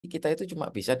kita itu cuma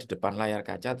bisa di depan layar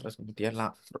kaca terus kemudian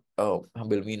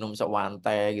ambil minum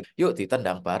sewantai gitu. Yuk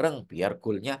ditendang bareng biar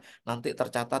golnya nanti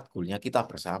tercatat golnya kita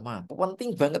bersama.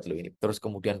 Penting banget loh ini. Terus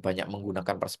kemudian banyak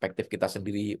menggunakan perspektif kita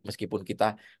sendiri meskipun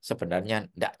kita sebenarnya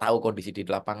nggak tahu kondisi di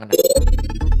lapangan.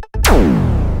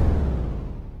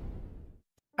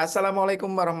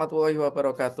 Assalamualaikum warahmatullahi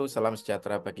wabarakatuh. Salam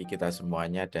sejahtera bagi kita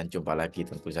semuanya dan jumpa lagi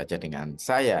tentu saja dengan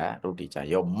saya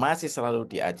rudicahyo masih selalu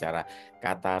di acara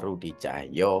Kata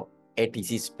Rudicahyo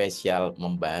edisi spesial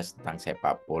membahas tentang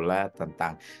sepak bola,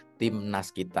 tentang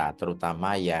timnas kita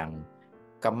terutama yang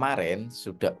kemarin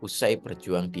sudah usai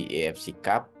berjuang di AFC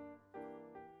Cup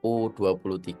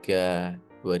U23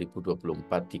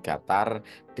 2024 di Qatar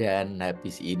dan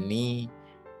habis ini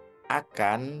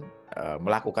akan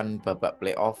melakukan babak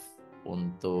playoff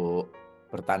untuk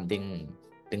bertanding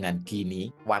dengan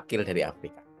Gini, wakil dari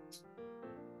Afrika.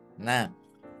 Nah,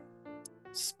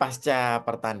 pasca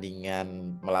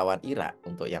pertandingan melawan Irak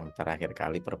untuk yang terakhir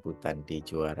kali perebutan di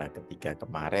juara ketiga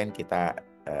kemarin, kita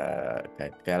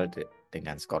gagal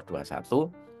dengan skor 2-1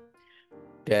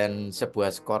 dan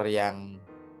sebuah skor yang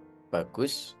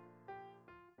bagus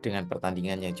dengan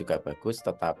pertandingan yang juga bagus,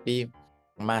 tetapi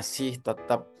masih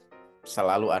tetap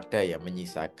selalu ada ya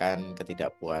menyisakan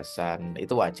ketidakpuasan.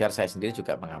 Itu wajar, saya sendiri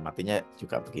juga mengamatinya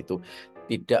juga begitu.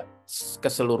 Tidak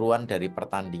keseluruhan dari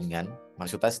pertandingan,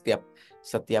 maksudnya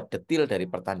setiap detil dari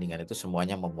pertandingan itu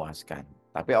semuanya memuaskan.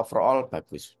 Tapi overall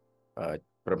bagus.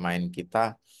 Bermain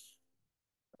kita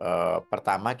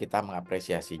pertama kita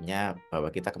mengapresiasinya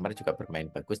bahwa kita kemarin juga bermain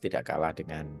bagus, tidak kalah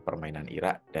dengan permainan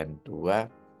Irak, dan dua,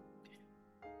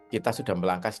 kita sudah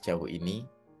melangkah sejauh ini.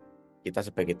 Kita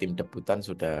sebagai tim debutan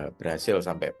sudah berhasil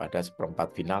sampai pada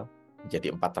seperempat final,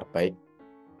 menjadi 4 terbaik.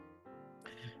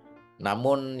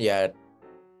 Namun ya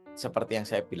seperti yang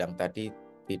saya bilang tadi,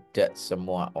 tidak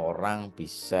semua orang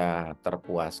bisa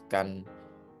terpuaskan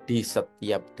di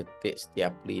setiap detik,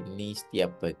 setiap lini,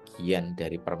 setiap bagian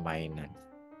dari permainan.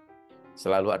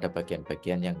 Selalu ada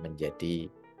bagian-bagian yang menjadi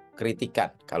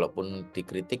kritikan. Kalaupun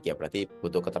dikritik ya berarti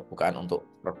butuh keterbukaan untuk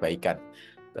perbaikan.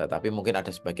 Tapi mungkin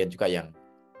ada sebagian juga yang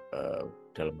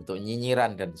dalam bentuk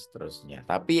nyinyiran dan seterusnya.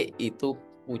 Tapi itu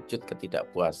wujud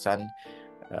ketidakpuasan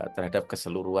terhadap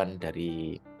keseluruhan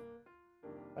dari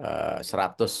 100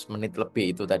 menit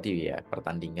lebih itu tadi ya,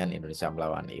 pertandingan Indonesia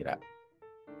melawan Irak.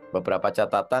 Beberapa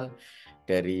catatan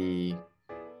dari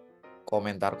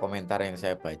komentar-komentar yang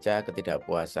saya baca,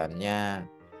 ketidakpuasannya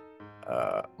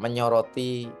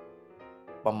menyoroti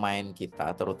pemain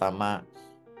kita, terutama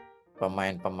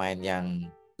pemain-pemain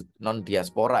yang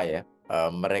non-diaspora ya.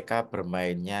 Mereka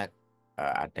bermainnya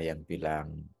ada yang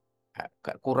bilang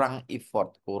kurang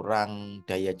effort, kurang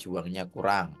daya juangnya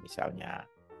kurang misalnya.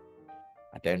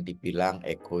 Ada yang dibilang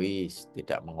egois,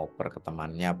 tidak mengoper ke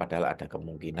temannya, padahal ada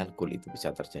kemungkinan gol itu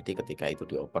bisa terjadi ketika itu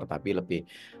dioper, tapi lebih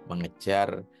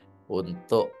mengejar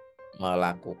untuk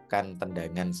melakukan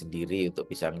tendangan sendiri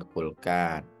untuk bisa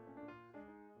ngegolkan.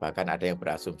 Bahkan ada yang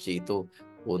berasumsi itu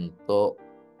untuk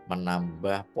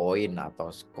menambah poin atau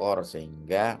skor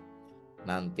sehingga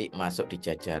nanti masuk di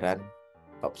jajaran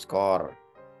top skor.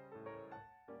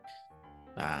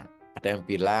 Nah, ada yang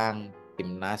bilang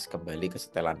Timnas kembali ke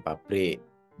setelan pabrik.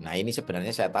 Nah, ini sebenarnya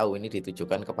saya tahu ini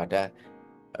ditujukan kepada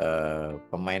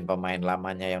pemain-pemain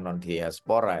lamanya yang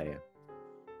non-diaspora ya.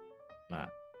 Nah,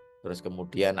 terus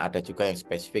kemudian ada juga yang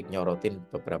spesifik nyorotin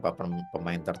beberapa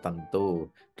pemain tertentu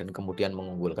dan kemudian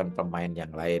mengunggulkan pemain yang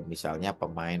lain. Misalnya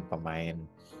pemain-pemain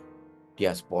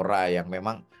diaspora yang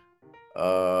memang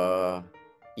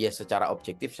ya secara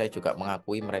objektif saya juga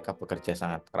mengakui mereka bekerja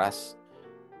sangat keras.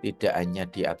 Tidak hanya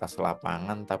di atas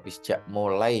lapangan, tapi sejak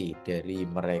mulai dari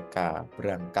mereka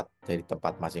berangkat dari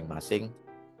tempat masing-masing.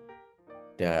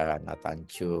 Dan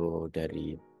Natanjo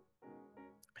dari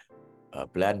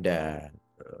Belanda,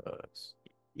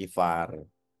 Ivar,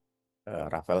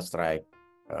 Rafael Strike,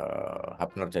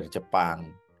 Hapner dari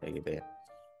Jepang, kayak gitu ya.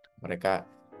 Mereka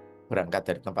berangkat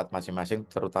dari tempat masing-masing,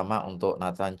 terutama untuk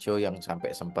Natanjo yang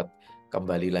sampai sempat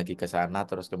kembali lagi ke sana,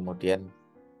 terus kemudian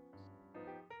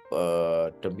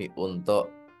demi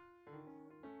untuk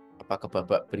ke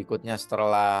babak berikutnya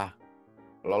setelah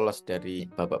lolos dari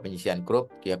babak penyisihan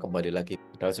grup, dia kembali lagi.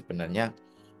 Padahal sebenarnya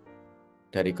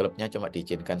dari klubnya cuma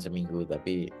diizinkan seminggu,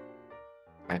 tapi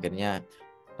akhirnya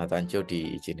Natanjo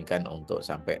diizinkan untuk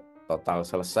sampai total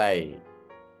selesai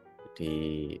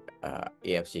di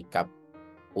AFC Cup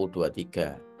U23.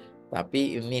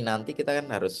 Tapi ini nanti kita kan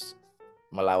harus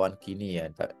melawan Gini ya.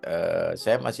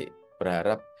 Saya masih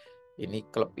berharap ini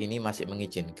klub ini masih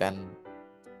mengizinkan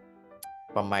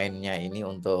pemainnya ini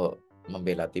untuk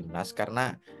membela timnas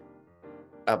karena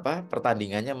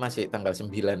pertandingannya masih tanggal 9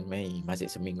 Mei, masih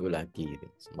seminggu lagi gitu.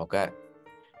 Semoga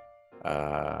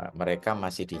mereka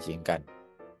masih diizinkan.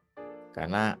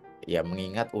 Karena ya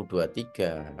mengingat U23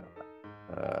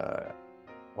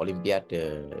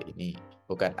 Olimpiade ini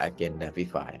bukan agenda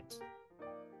FIFA.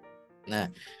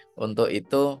 Nah, untuk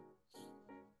itu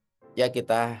ya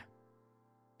kita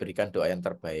berikan doa yang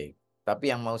terbaik.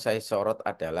 Tapi yang mau saya sorot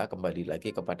adalah kembali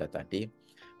lagi kepada tadi,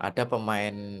 ada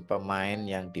pemain-pemain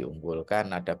yang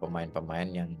diunggulkan, ada pemain-pemain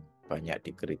yang banyak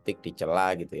dikritik,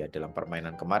 dicela gitu ya dalam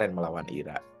permainan kemarin melawan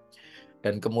Irak.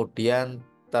 Dan kemudian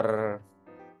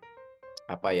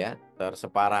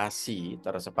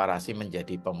terseparasi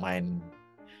menjadi pemain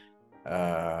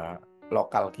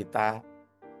lokal kita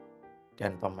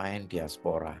dan pemain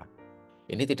diaspora.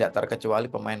 Ini tidak terkecuali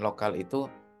pemain lokal itu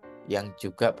yang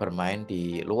juga bermain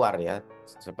di luar ya,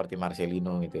 seperti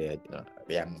Marcelino itu ya,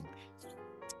 yang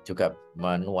juga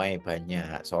menuai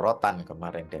banyak sorotan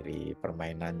kemarin dari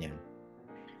permainannya.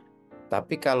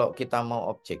 Tapi kalau kita mau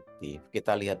objektif,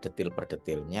 kita lihat detil per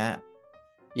detilnya,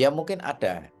 ya mungkin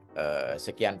ada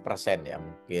sekian persen ya,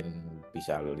 mungkin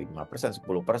bisa 5%, 10%,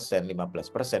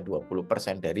 15%,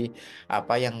 20% dari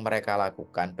apa yang mereka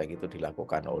lakukan, baik itu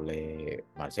dilakukan oleh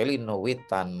Marcelino,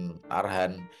 Witan,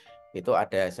 Arhan, itu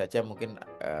ada saja mungkin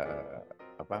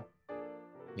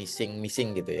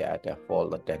missing gitu ya, ada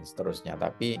fault dan seterusnya.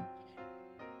 Tapi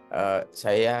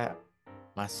saya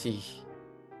masih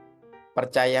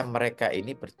percaya mereka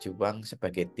ini berjuang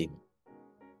sebagai tim.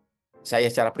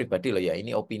 Saya secara pribadi loh ya, ini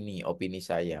opini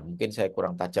saya. Mungkin saya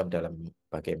kurang tajam dalam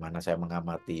bagaimana saya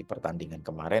mengamati pertandingan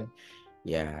kemarin.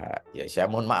 Ya saya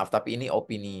mohon maaf, tapi ini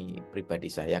opini pribadi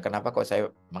saya. Kenapa kok saya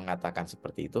mengatakan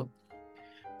seperti itu?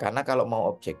 Karena kalau mau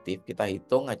objektif, kita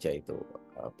hitung aja itu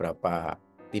berapa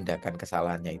tindakan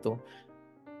kesalahannya itu,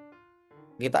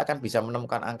 kita akan bisa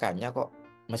menemukan angkanya kok.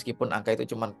 Meskipun angka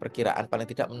itu cuma perkiraan, paling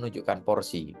tidak menunjukkan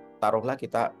porsi. Taruhlah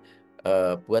kita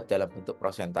buat dalam bentuk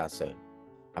prosentase.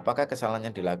 Apakah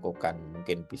kesalahan yang dilakukan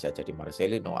mungkin bisa jadi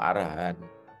Marcelino, Arhan,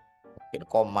 mungkin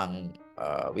Komang,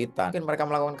 Witan. Mungkin mereka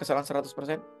melakukan kesalahan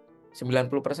 100%,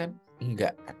 90%?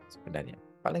 Enggak kan sebenarnya.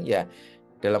 Paling ya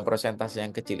dalam persentase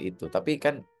yang kecil itu. Tapi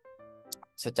kan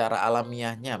secara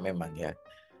alamiahnya memang ya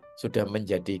sudah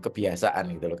menjadi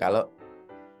kebiasaan gitu loh. Kalau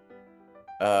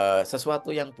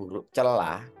sesuatu yang buruk,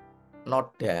 celah,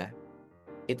 noda,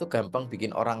 itu gampang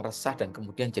bikin orang resah dan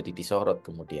kemudian jadi disorot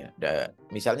kemudian.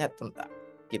 Misalnya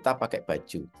kita pakai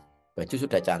baju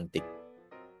sudah cantik,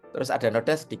 terus ada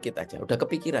noda sedikit aja, udah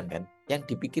kepikiran kan?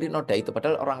 Yang dipikirin noda itu,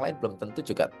 padahal orang lain belum tentu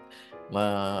juga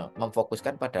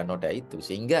memfokuskan pada noda itu,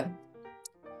 sehingga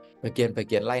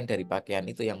bagian-bagian lain dari pakaian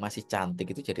itu yang masih cantik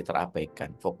itu jadi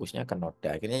terabaikan, fokusnya ke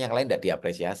noda, akhirnya yang lain tidak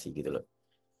diapresiasi gitu loh.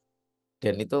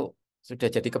 Dan itu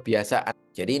sudah jadi kebiasaan.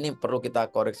 Jadi ini perlu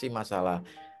kita koreksi masalah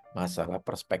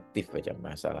perspektif aja,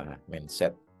 masalah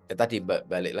mindset. Tadi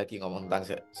balik lagi ngomong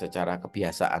tentang secara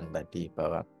kebiasaan tadi,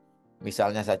 bahwa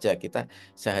misalnya saja kita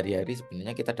sehari-hari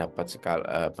sebenarnya kita dapat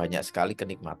banyak sekali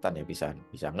kenikmatan ya,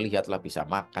 bisa ngelihat lah, bisa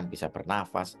makan, bisa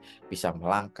bernafas, bisa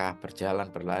melangkah,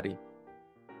 berjalan, berlari.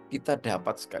 Kita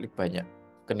dapat sekali banyak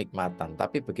kenikmatan,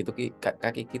 tapi begitu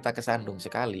kaki kita kesandung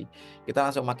sekali, kita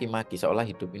langsung maki-maki seolah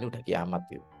hidup ini udah kiamat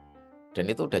gitu. Dan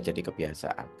itu udah jadi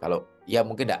kebiasaan. Kalau ya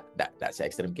mungkin enggak se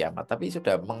ekstrim kiamat, tapi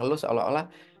sudah mengeluh seolah-olah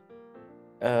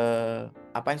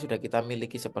apa yang sudah kita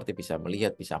miliki seperti bisa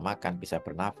melihat, bisa makan, bisa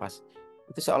bernafas,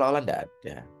 itu seolah-olah enggak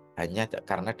ada. Hanya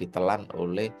karena ditelan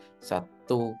oleh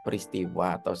satu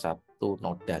peristiwa atau satu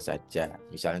noda saja.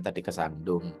 Misalnya tadi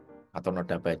kesandung atau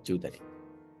noda baju tadi.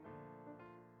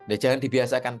 Nah, jangan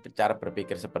dibiasakan cara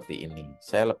berpikir seperti ini.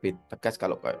 Saya lebih tegas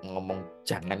kalau ngomong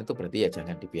jangan itu berarti ya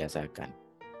jangan dibiasakan.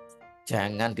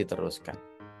 Jangan diteruskan.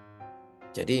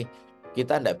 Jadi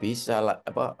kita tidak bisa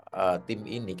tim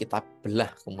ini kita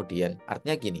belah kemudian.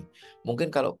 Artinya gini, mungkin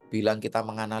kalau bilang kita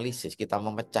menganalisis, kita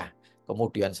memecah,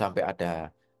 kemudian sampai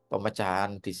ada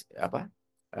pemecahan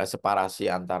separasi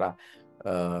antara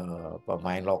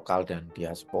pemain lokal dan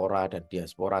diaspora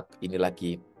ini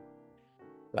lagi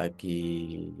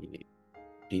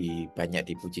banyak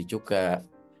dipuji juga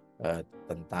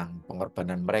tentang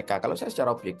pengorbanan mereka. Kalau saya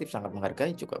secara objektif sangat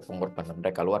menghargai juga pengorbanan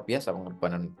mereka, luar biasa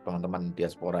pengorbanan teman-teman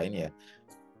diaspora ini ya.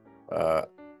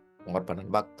 Pengorbanan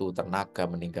waktu, tenaga,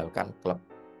 meninggalkan klub,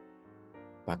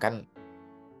 bahkan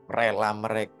rela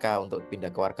mereka untuk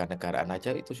pindah ke warganegaraan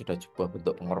aja itu sudah sebuah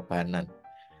bentuk pengorbanan.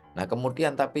 Nah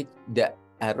kemudian tapi tidak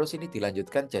harus ini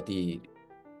dilanjutkan jadi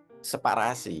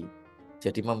separasi,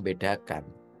 jadi membedakan.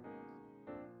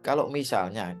 Kalau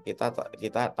misalnya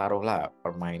kita taruhlah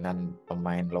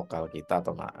pemain lokal kita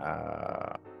atau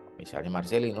misalnya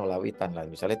Marcelino, Lawitan lah,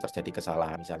 misalnya terjadi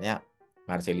kesalahan, misalnya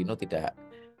Marcelino tidak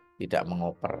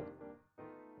mengoper,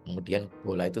 kemudian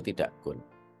bola itu tidak gol.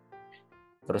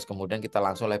 terus kemudian kita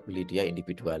langsung labeli dia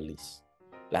individualis.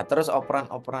 Lah terus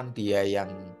operan-operan dia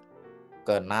yang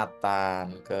ke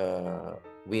Nathan, ke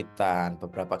Witan,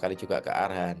 beberapa kali juga ke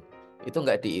Arhan, itu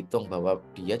nggak dihitung bahwa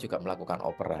dia juga melakukan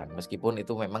operan, meskipun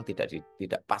itu memang tidak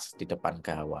pas di depan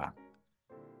gawang.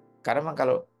 Karena memang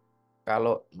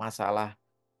kalau masalah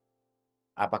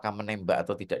apakah menembak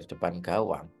atau tidak di depan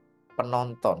gawang,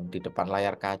 penonton di depan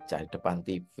layar kaca, di depan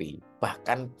TV,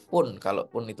 bahkan pun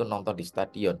kalaupun itu nonton di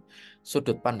stadion,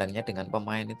 sudut pandangnya dengan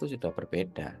pemain itu sudah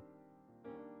berbeda.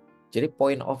 Jadi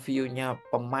point of view-nya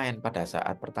pemain pada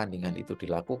saat pertandingan itu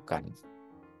dilakukan,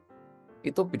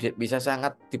 itu bisa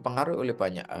sangat dipengaruhi oleh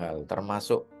banyak hal,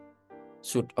 termasuk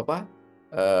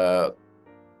eh,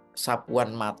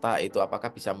 sapuan mata itu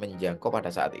apakah bisa menjangkau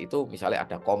pada saat itu, misalnya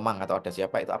ada Komang atau ada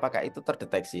siapa itu, apakah itu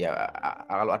terdeteksi ya?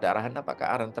 Kalau ada arahan, apakah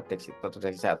arahan terdeteksi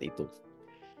saat itu?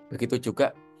 Begitu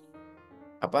juga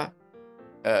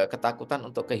ketakutan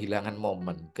untuk kehilangan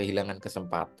momen, kehilangan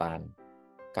kesempatan.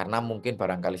 Karena mungkin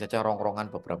barangkali saja rongrongan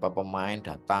beberapa pemain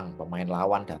datang, pemain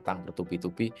lawan datang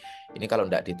bertubi-tubi. Ini kalau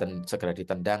tidak segera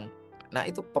ditendang. Nah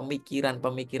itu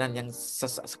pemikiran-pemikiran yang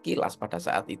sekilas pada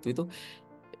saat itu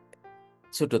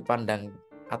sudut pandang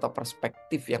atau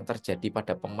perspektif yang terjadi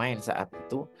pada pemain saat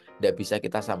itu tidak bisa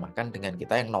kita samakan dengan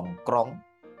kita yang nongkrong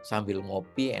sambil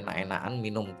ngopi, enak-enakan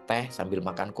minum teh sambil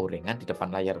makan gorengan di depan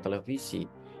layar televisi.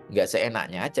 Nggak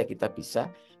seenaknya aja kita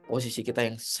bisa posisi kita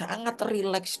yang sangat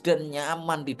rileks dan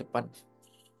nyaman di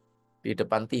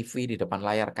depan TV, di depan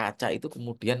layar kaca itu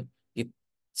kemudian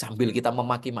sambil kita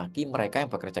memaki-maki mereka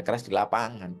yang bekerja keras di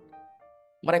lapangan.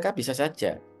 Mereka bisa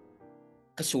saja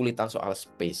kesulitan soal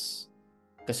space,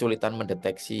 kesulitan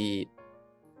mendeteksi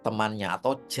temannya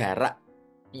atau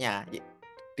jaraknya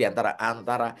di antara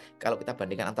kalau kita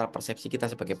bandingkan antara persepsi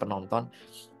kita sebagai penonton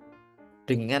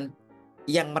dengan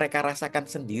yang mereka rasakan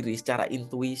sendiri secara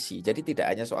intuisi. Jadi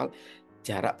tidak hanya soal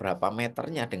jarak berapa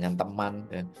meternya dengan teman,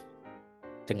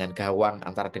 dengan gawang,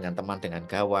 antara dengan teman dengan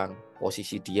gawang,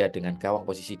 posisi dia dengan gawang,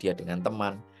 posisi dia dengan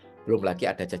teman, belum lagi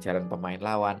ada jajaran pemain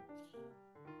lawan.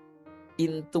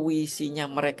 Intuisinya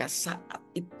mereka saat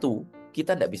itu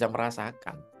kita tidak bisa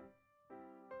merasakan,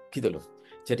 gitu loh.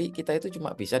 Jadi kita itu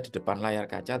cuma bisa di depan layar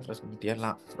kaca terus kemudian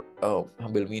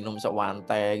ambil minum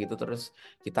sewantai gitu terus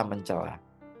kita mencela.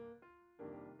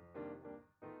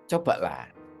 Cobalah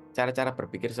cara-cara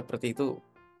berpikir seperti itu,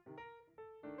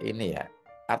 ini ya.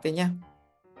 Artinya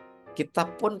kita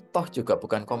pun toh juga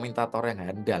bukan komentator yang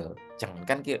handal.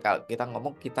 Jangankan kalau kita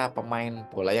ngomong kita pemain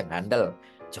bola yang handal,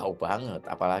 jauh banget.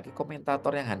 Apalagi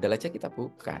komentator yang handal aja kita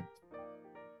bukan.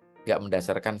 Nggak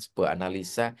mendasarkan sebuah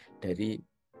analisa dari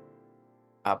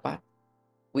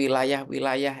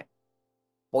wilayah-wilayah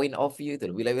point of view itu,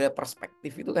 wilayah-wilayah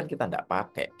perspektif itu kan kita nggak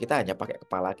pakai. Kita hanya pakai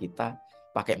kepala kita,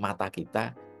 pakai mata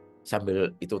kita,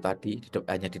 sambil itu tadi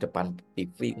hanya di depan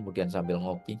TV, kemudian sambil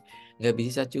ngopi. Nggak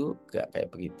bisa juga kayak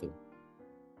begitu.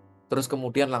 Terus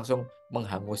kemudian langsung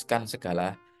menghanguskan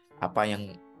segala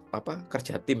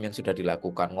kerja tim yang sudah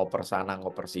dilakukan, ngoper sana,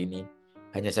 ngoper sini.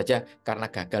 Hanya saja karena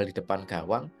gagal di depan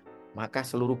gawang, maka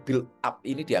seluruh build up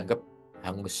ini dianggap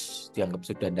hangus, dianggap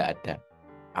sudah tidak ada.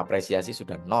 Apresiasi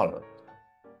sudah nol.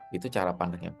 Itu cara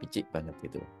pandang yang picik banget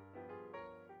gitu.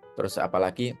 Terus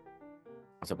apalagi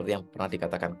seperti yang pernah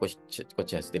dikatakan Coach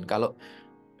Justin, kalau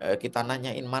kita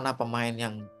nanyain mana pemain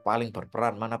yang paling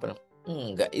berperan,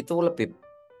 enggak, itu lebih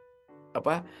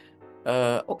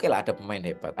oke lah ada pemain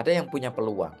hebat, ada yang punya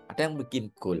peluang, ada yang bikin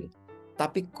gol.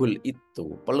 Tapi gol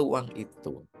itu, peluang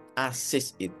itu,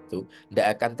 assist itu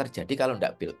tidak akan terjadi kalau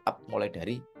tidak build up mulai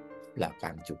dari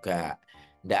belakang juga.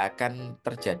 Tidak akan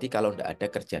terjadi kalau tidak ada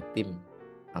kerja tim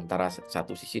antara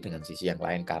satu sisi dengan sisi yang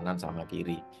lain, kanan sama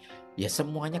kiri. Ya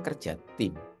semuanya kerja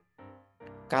tim.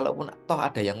 Kalaupun toh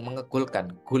ada yang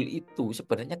mengegolkan, gol itu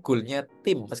sebenarnya golnya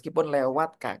tim meskipun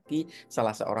lewat kaki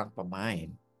salah seorang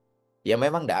pemain. Ya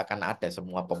memang tidak akan ada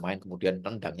semua pemain kemudian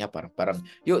tendangnya bareng-bareng.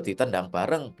 Yuk ditendang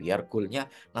bareng biar golnya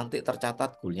nanti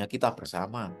tercatat golnya kita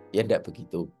bersama. Ya tidak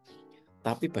begitu.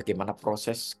 Tapi bagaimana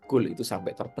proses gol itu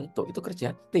sampai terbentuk itu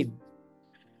kerja tim.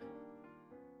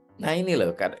 Nah ini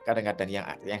loh kadang-kadang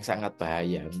yang sangat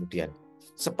bahaya kemudian.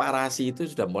 Separasi itu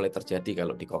sudah mulai terjadi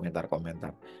kalau di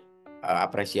komentar-komentar.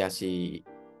 Apresiasi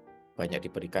banyak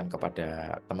diberikan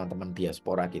kepada teman-teman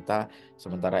diaspora kita,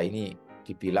 sementara ini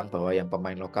dibilang bahwa yang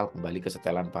pemain lokal kembali ke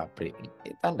setelan pabrik.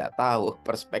 Kita tidak tahu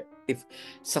perspektif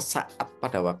sesaat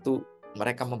pada waktu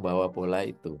mereka membawa bola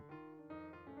itu.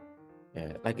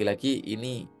 Ya, lagi-lagi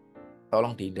ini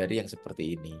tolong dihindari yang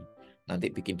seperti ini.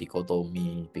 Nanti bikin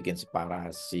dikotomi, bikin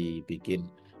separasi,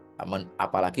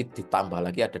 apalagi ditambah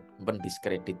lagi ada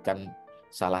mendiskreditkan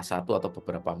salah satu atau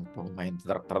beberapa pemain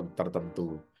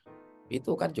tertentu.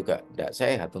 itu kan juga tidak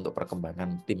sehat untuk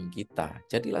perkembangan tim kita.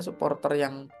 Jadilah supporter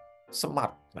yang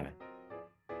smart.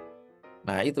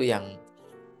 Nah itu yang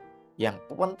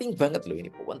penting banget loh, ini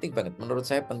penting banget. Menurut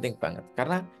saya penting banget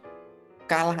karena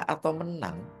kalah atau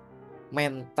menang,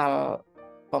 mental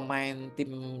pemain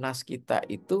timnas kita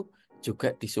itu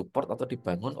juga disupport atau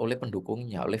dibangun oleh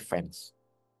pendukungnya, oleh fans.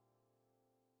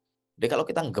 Jadi kalau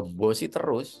kita nggembosi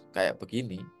terus kayak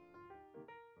begini,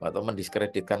 atau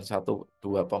mendiskreditkan satu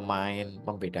dua pemain,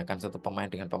 membedakan satu pemain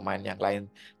dengan pemain yang lain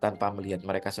tanpa melihat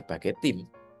mereka sebagai tim,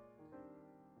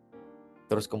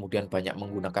 terus kemudian banyak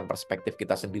menggunakan perspektif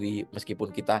kita sendiri, meskipun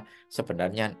kita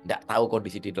sebenarnya tidak tahu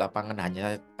kondisi di lapangan,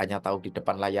 hanya tahu di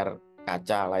depan layar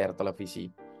kaca, layar televisi.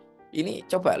 Ini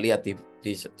coba lihat di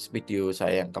video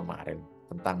saya yang kemarin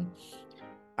tentang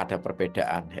ada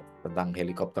perbedaan tentang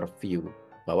helikopter view,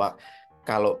 bahwa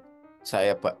kalau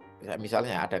saya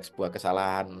misalnya ada sebuah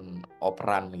kesalahan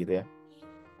operan gitu ya,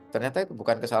 ternyata itu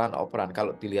bukan kesalahan operan.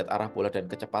 Kalau dilihat arah bola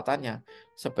dan kecepatannya,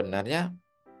 sebenarnya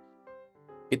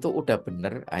itu udah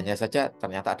bener, hanya saja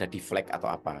ternyata ada deflect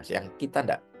atau apa yang kita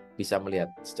tidak bisa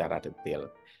melihat secara detail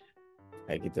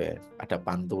kayak gitu ya, ada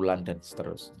pantulan dan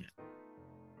seterusnya.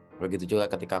 Begitu juga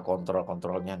ketika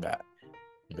kontrolnya nggak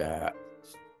nggak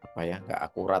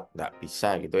akurat, nggak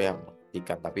bisa gitu ya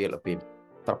ikan, tapi lebih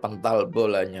terpental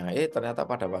bolanya. Ternyata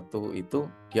pada waktu itu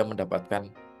dia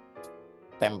mendapatkan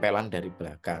tempelan dari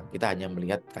belakang. Kita hanya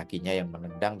melihat kakinya yang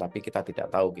menendang, tapi kita tidak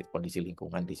tahu gitu, kondisi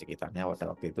lingkungan di sekitarnya pada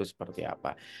waktu itu seperti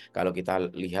apa. Kalau kita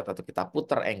lihat atau kita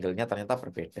putar angle-nya ternyata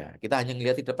berbeda. Kita hanya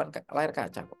melihat di depan layar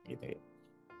kaca kok gitu ya.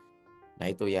 Nah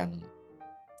itu yang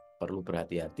perlu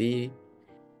berhati-hati.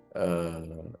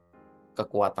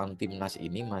 Kekuatan timnas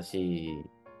ini masih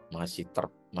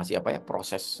apa ya,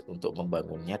 proses untuk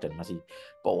membangunnya dan masih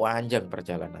panjang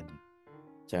perjalanannya.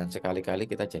 Jangan sekali-kali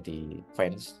kita jadi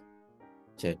fans,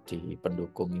 jadi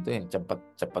pendukung itu yang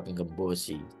cepat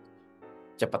nggembosi,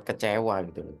 cepat kecewa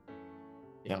gitu loh.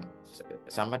 Yang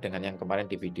sama dengan yang kemarin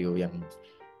di video yang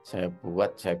saya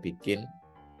bikin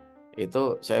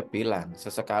itu, saya bilang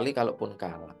sesekali kalaupun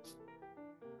kalah,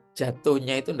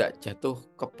 jatuhnya itu enggak jatuh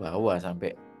ke bawah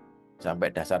sampai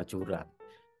dasar jurang,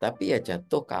 tapi ya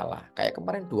jatuh kalah. Kayak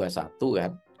kemarin 2-1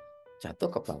 kan, jatuh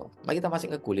ke bawah. Nah, kita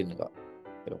masih ngegulin kok.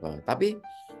 Tapi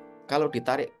kalau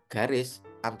ditarik garis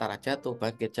antara jatuh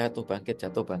bangkit, jatuh bangkit,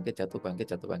 jatuh bangkit, jatuh bangkit,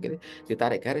 jatuh bangkit,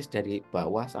 ditarik garis dari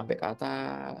bawah sampai ke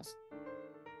atas,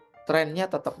 trennya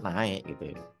tetap naik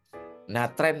gitu ya.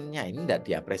 Nah trennya ini tidak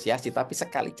diapresiasi, tapi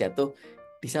sekali jatuh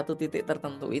di satu titik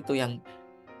tertentu itu yang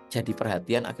jadi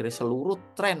perhatian, akhirnya seluruh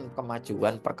tren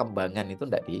kemajuan perkembangan itu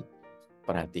tidak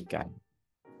diperhatikan.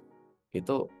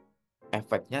 Itu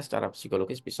efeknya secara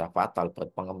psikologis bisa fatal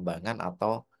buat pengembangan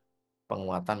atau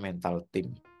penguatan mental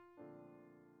tim.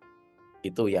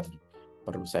 Itu yang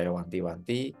perlu saya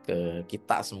wanti-wanti ke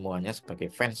kita semuanya sebagai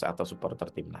fans atau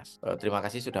supporter timnas. Terima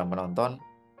kasih sudah menonton.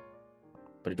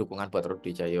 Beri dukungan buat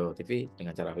Rudicahyo TV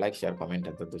dengan cara like, share, komen,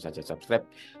 dan tentu saja subscribe.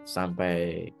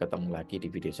 Sampai ketemu lagi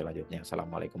di video selanjutnya.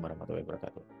 Assalamualaikum warahmatullahi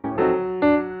wabarakatuh.